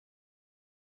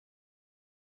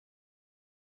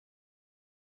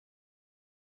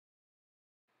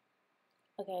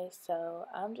Okay, so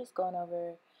I'm just going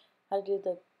over how to do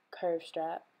the curve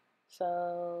strap.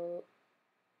 So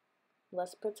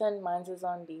let's pretend mine's is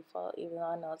on default, even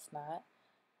though I know it's not.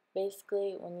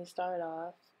 Basically, when you start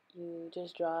off, you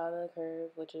just draw the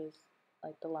curve, which is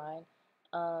like the line.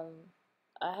 Um,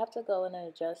 I have to go in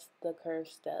and adjust the curve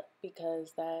step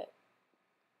because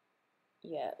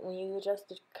when you adjust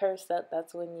the curve step,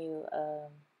 that's when you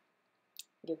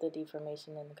get the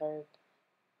deformation in the curve.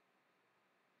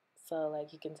 So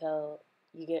like you can tell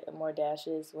you get more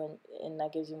dashes and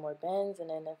that gives you more bends, and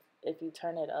then if you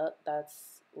turn it up,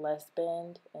 that's less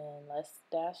bend and less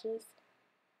dashes.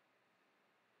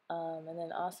 And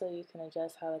then also you can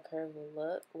adjust how the curve will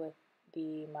look with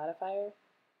the modifier.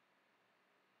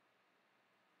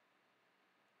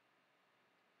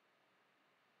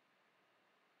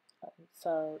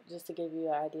 So just to give you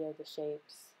an idea of the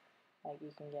shapes like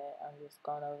you can get, I'm just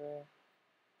going over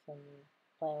some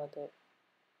playing with it.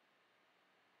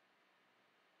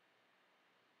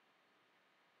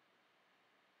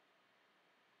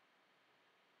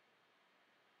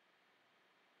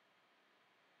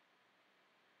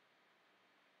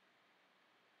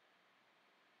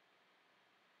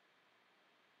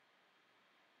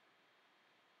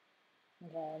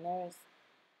 Okay, and there's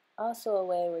also a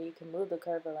way where you can move the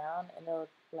curve around and it'll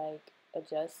like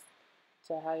adjust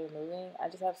to how you're moving. I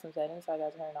just have some settings so I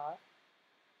gotta turn it off.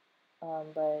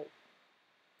 But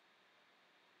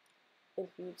if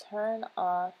you turn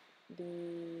off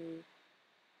the,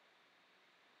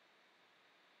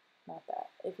 not that,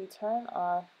 if you turn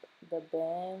off the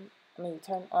bend,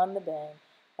 turn on the bend,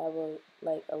 that will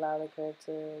like allow the curve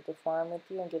to deform with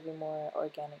you and give you more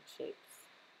organic shapes.